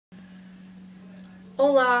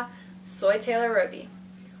Hola, soy Taylor Roby.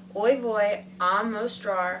 Hoy voy a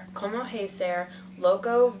mostrar cómo hacer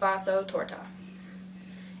loco vaso torta.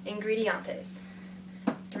 Ingredientes: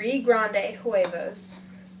 3 grandes huevos,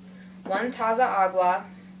 1 taza agua,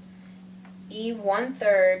 y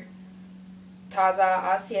 1/3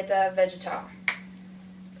 taza aceite vegetal.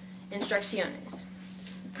 Instrucciones: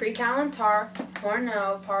 precalentar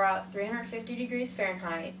horno para 350 degrees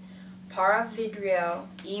Fahrenheit para vidrio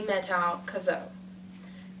y metal casero.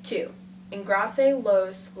 2. Engrase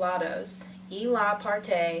los lados y la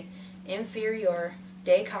parte inferior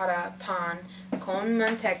de cada pan con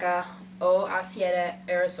manteca o aceite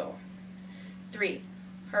aerosol. 3.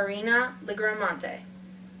 Harina ligeramente.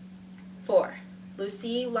 4.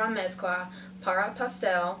 Lucí la mezcla para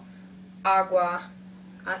pastel, agua,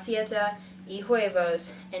 aceite y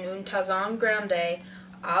huevos en un tazón grande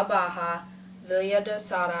a baja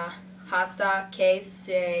velocidad hasta que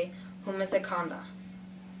se humedezca.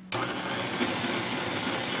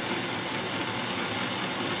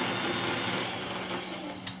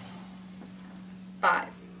 5.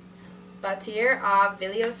 Batir a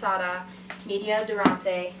velocidad media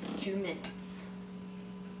durante 2 minutes.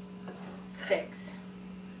 6.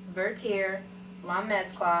 Vertir la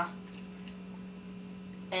mezcla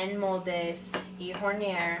en moldes y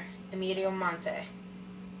hornear inmediatamente.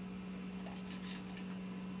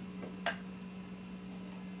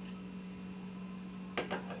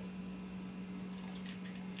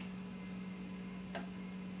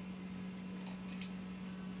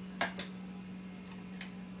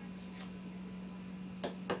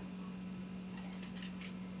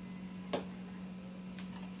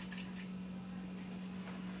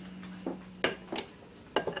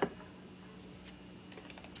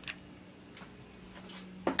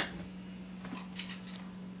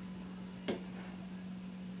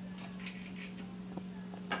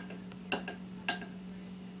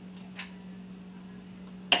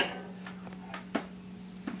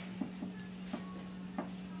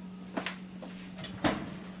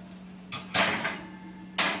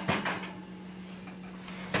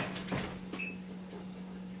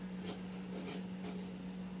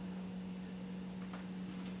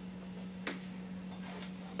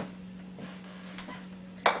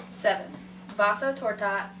 Seven. Vaso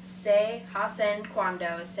torta se hacen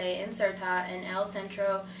cuando se inserta en el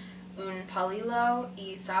centro un palillo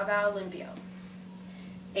y salga limpio.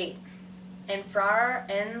 8. Enfriar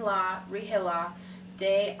en la rejilla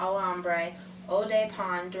de alambre o de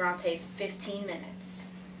pan durante 15 minutes.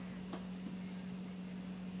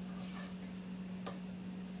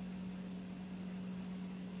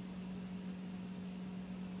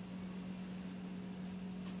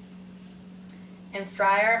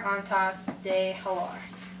 Enfriar antes de helar.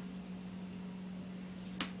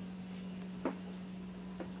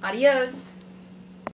 Adiós.